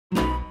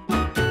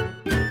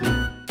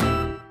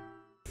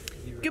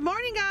Good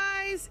morning,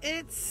 guys.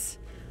 It's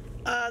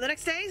the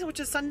next day, which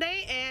is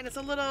Sunday, and it's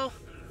a little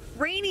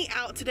rainy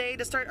out today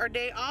to start our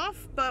day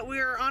off, but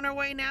we're on our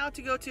way now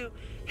to go to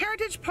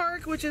Heritage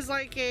Park, which is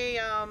like a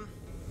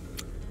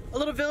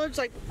little village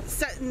like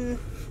set in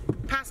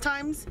past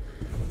times.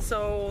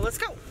 So let's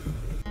go.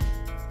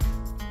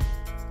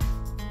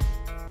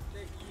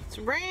 It's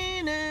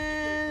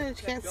raining. You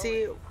can't see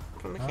it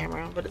from the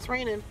camera, but it's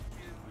raining.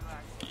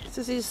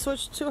 Sissy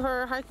switched to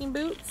her hiking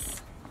boots.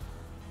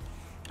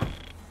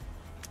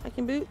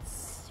 Hiking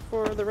boots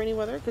for the rainy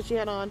weather because she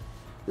had on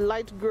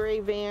light gray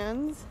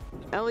Vans.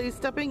 Ellie's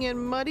stepping in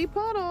muddy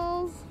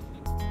puddles.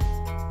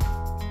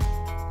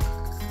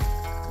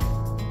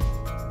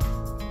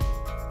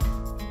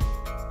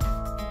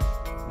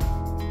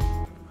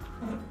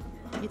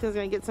 Ethan's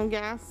gonna get some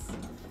gas.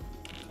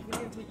 You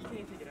can't take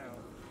it out.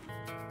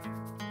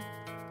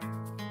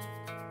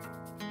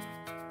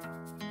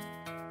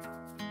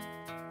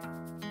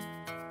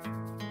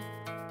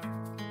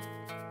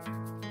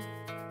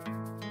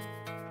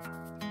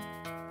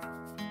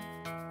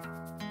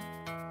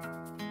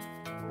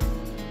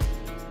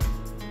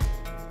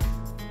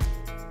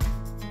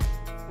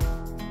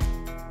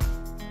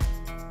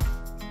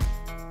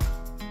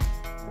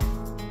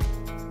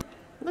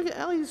 Look at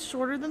Ellie's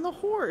shorter than the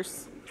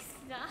horse.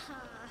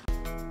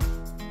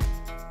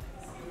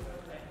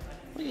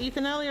 Look,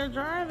 Ethan and Ellie are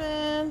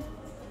driving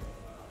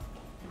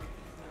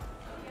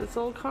this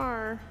old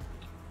car.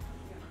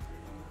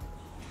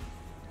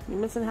 You're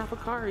missing half a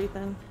car,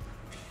 Ethan.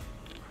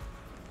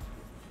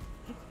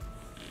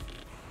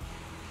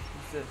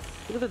 What's this?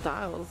 Look at the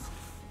dials.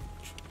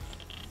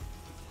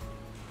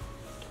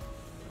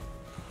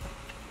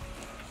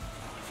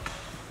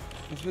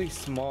 It's really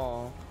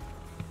small.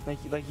 Like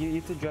you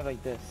have to drive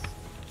like this.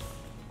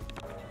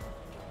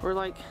 We're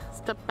like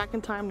step back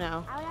in time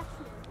now.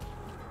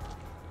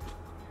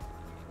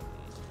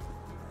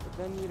 But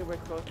then you need to wear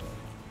clothes.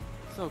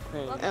 So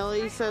crazy.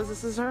 Ellie says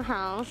this is her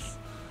house.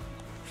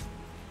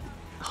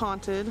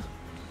 Haunted.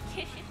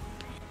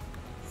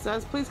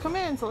 Says please come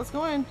in, so let's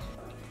go in.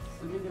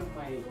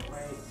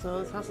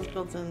 So this house was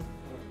built in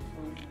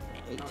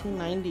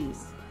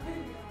 1890s.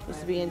 It used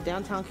to be in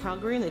downtown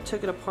Calgary, and they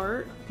took it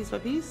apart piece by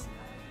piece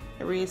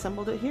and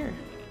reassembled it here.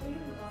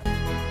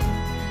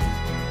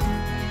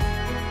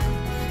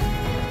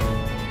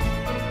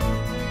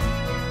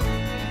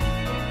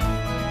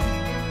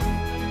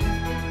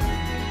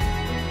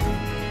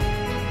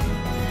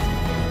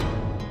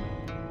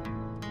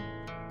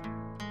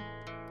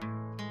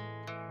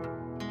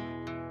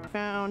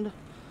 Found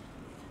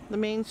the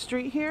main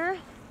street here.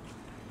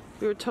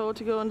 We were told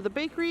to go into the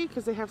bakery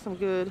because they have some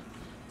good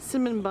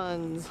cinnamon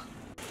buns.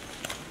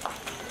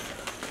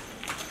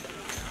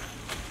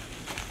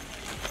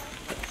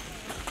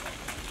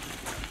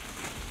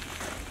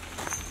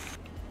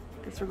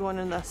 Guess we're going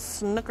in the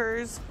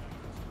Snookers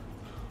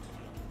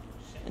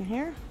in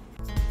here.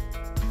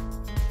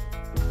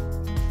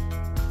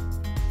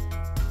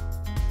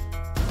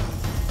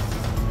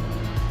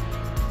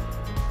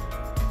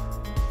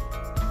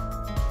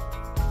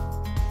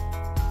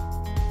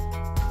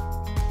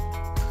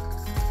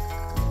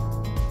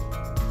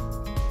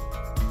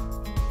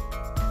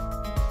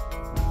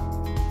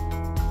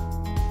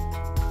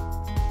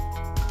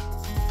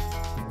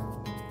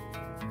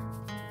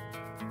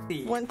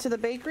 Went to the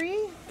bakery,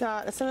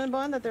 got a cinnamon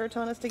bun that they were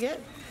telling us to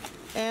get,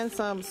 and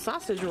some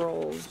sausage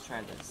rolls. Let's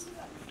try this.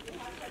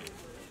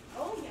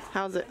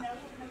 How's it?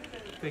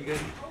 Pretty good.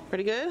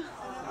 Pretty good?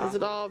 Does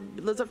it all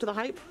lives up to the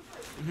hype?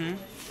 Mm-hmm.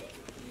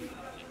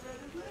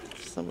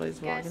 Somebody's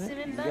vlogging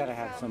it. You gotta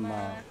have some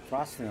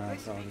frosting on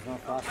it, so there's no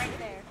frosting. Right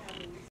there.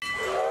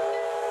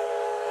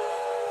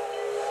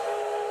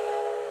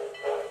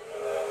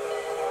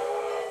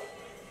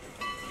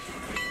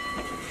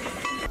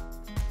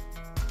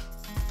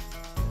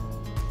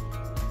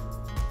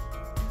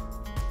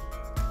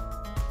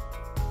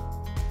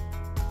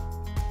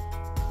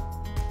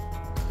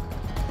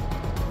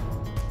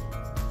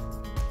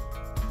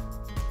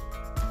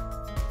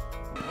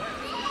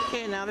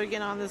 Okay, now they're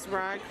getting on this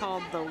ride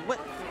called the Whip.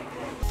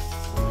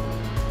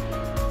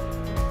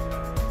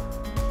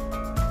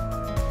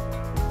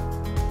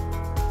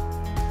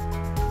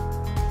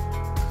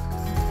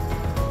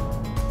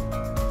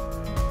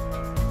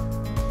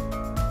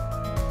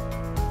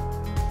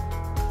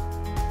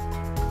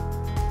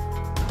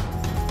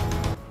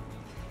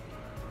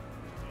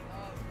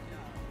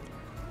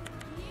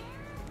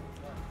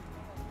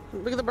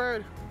 Look at the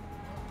bird.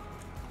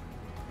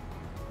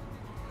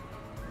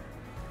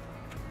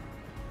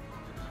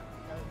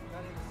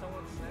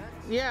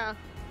 Yeah.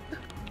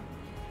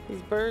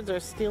 These birds are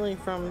stealing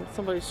from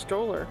somebody's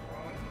stroller.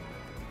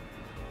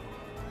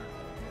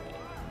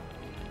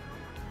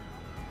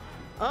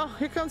 Oh,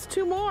 here comes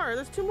two more.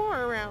 There's two more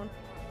around.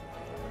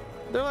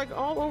 They're like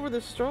all over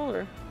the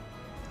stroller.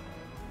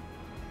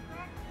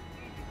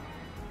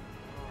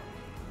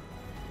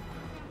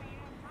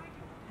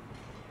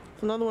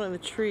 There's another one in the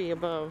tree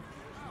above.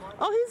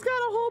 Oh, he's got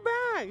a whole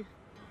bag.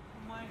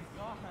 Oh my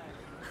god.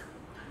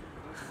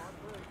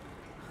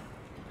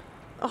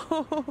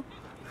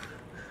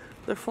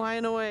 Oh, They're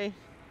flying away.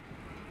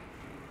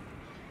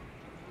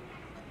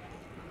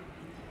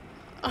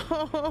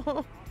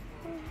 Oh.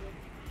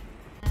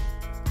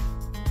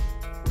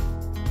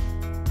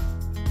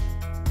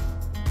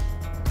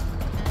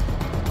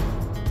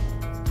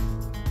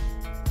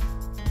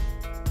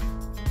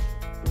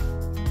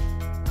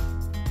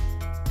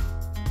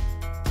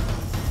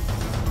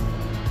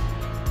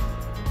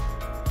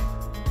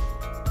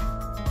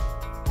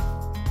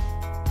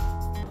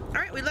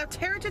 Alright, we left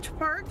Heritage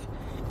Park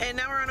and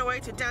now we're on our way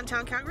to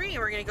downtown Calgary and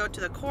we're going to go to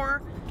the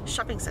Core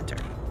Shopping Center.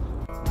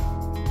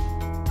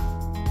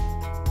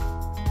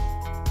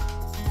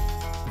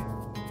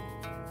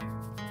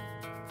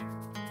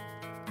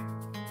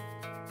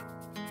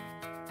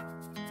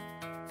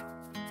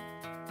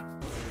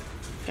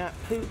 Got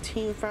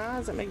poutine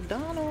fries at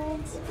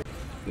McDonald's.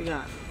 We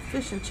got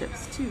fish and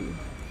chips too.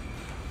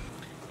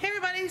 Hey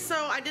everybody,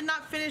 so I did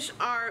not finish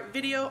our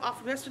video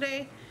off of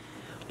yesterday.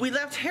 We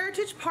left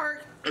Heritage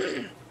Park,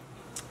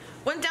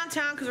 went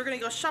downtown because we're going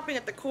to go shopping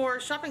at the Core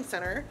Shopping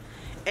Center,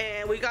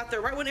 and we got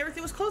there right when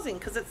everything was closing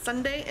because it's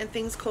Sunday and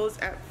things close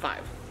at 5.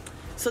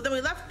 So then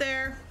we left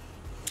there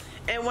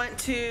and went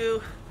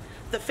to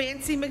the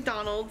fancy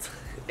McDonald's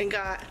and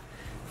got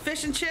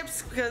fish and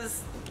chips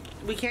because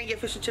we can't get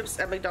fish and chips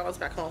at McDonald's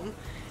back home.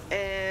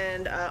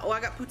 And, I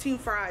got poutine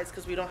fries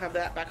because we don't have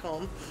that back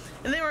home.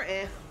 And they were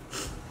eh.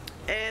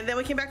 And then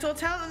we came back to the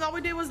hotel and all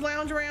we did was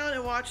lounge around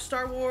and watch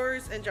Star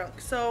Wars and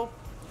junk. So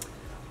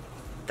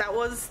that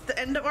was the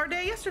end of our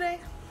day yesterday.